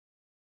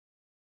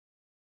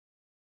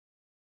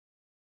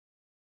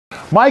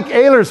Mike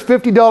Oehler's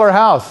 $50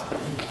 house.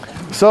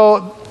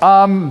 So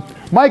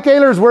Mike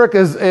Oehler's work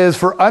is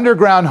for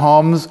underground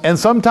homes, and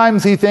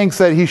sometimes he thinks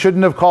that he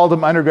shouldn't have called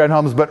them underground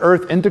homes, but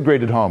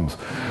earth-integrated homes.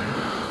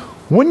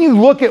 When you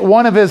look at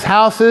one of his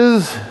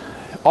houses,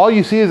 all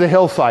you see is a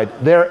hillside.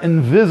 They're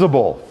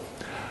invisible.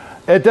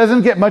 It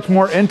doesn't get much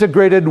more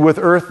integrated with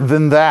earth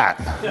than that.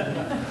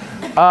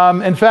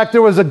 In fact,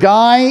 there was a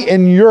guy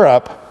in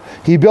Europe,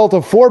 he built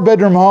a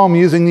 4-bedroom home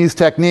using these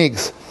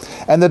techniques,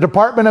 and the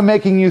Department of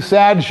Making You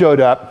Sad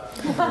showed up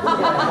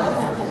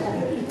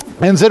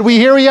and said, we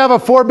hear you have a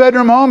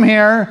 4-bedroom home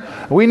here.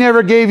 We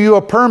never gave you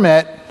a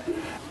permit,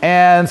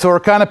 and so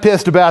we're kind of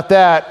pissed about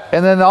that.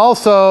 And then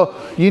also,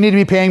 you need to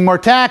be paying more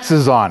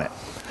taxes on it.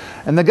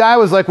 And the guy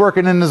was like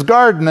working in his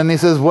garden, and he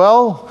says,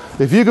 well,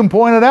 if you can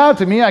point it out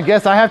to me, I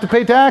guess I have to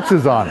pay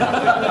taxes on it.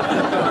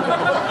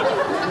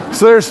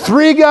 So there's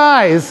 3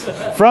 guys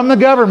from the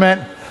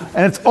government,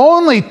 and it's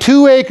only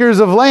 2 acres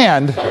of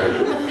land,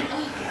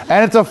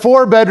 and it's a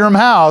 4-bedroom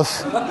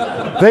house.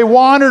 They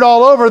wandered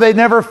all over, they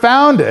never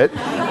found it.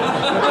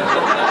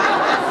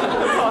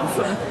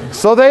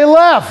 So they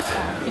left.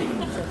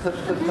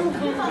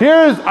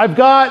 I've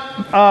got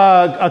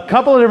a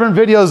couple of different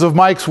videos of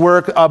Mike's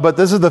work, but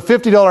this is the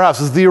 $50 house.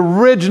 This is the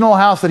original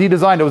house that he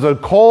designed. It was a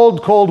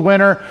cold, cold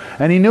winter,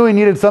 and he knew he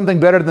needed something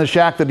better than the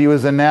shack that he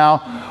was in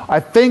now. I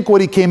think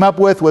what he came up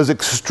with was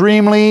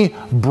extremely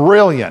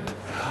brilliant.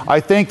 I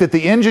think that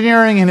the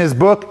engineering in his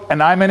book,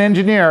 and I'm an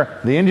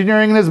engineer, the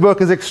engineering in his book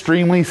is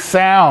extremely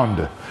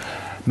sound.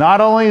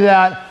 Not only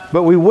that,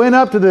 but we went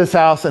up to this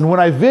house, and when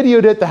I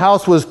videoed it, the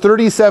house was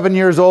 37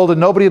 years old, and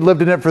nobody had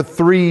lived in it for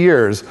 3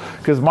 years,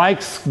 because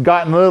Mike's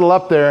gotten a little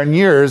up there in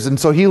years, and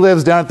so he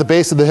lives down at the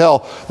base of the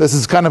hill. This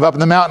is kind of up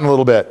in the mountain a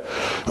little bit.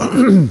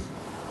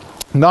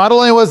 Not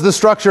only was the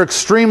structure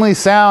extremely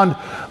sound,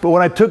 but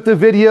when I took the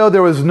video,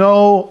 there was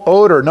no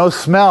odor, no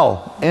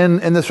smell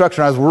in the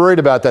structure. And I was worried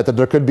about that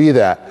there could be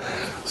that.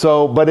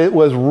 So, but it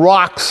was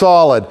rock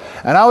solid.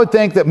 And I would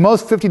think that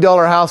most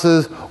 $50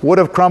 houses would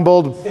have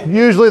crumbled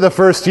usually the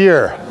first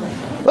year.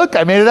 Look,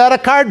 I made it out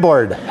of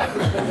cardboard.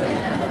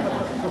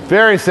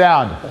 Very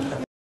sound.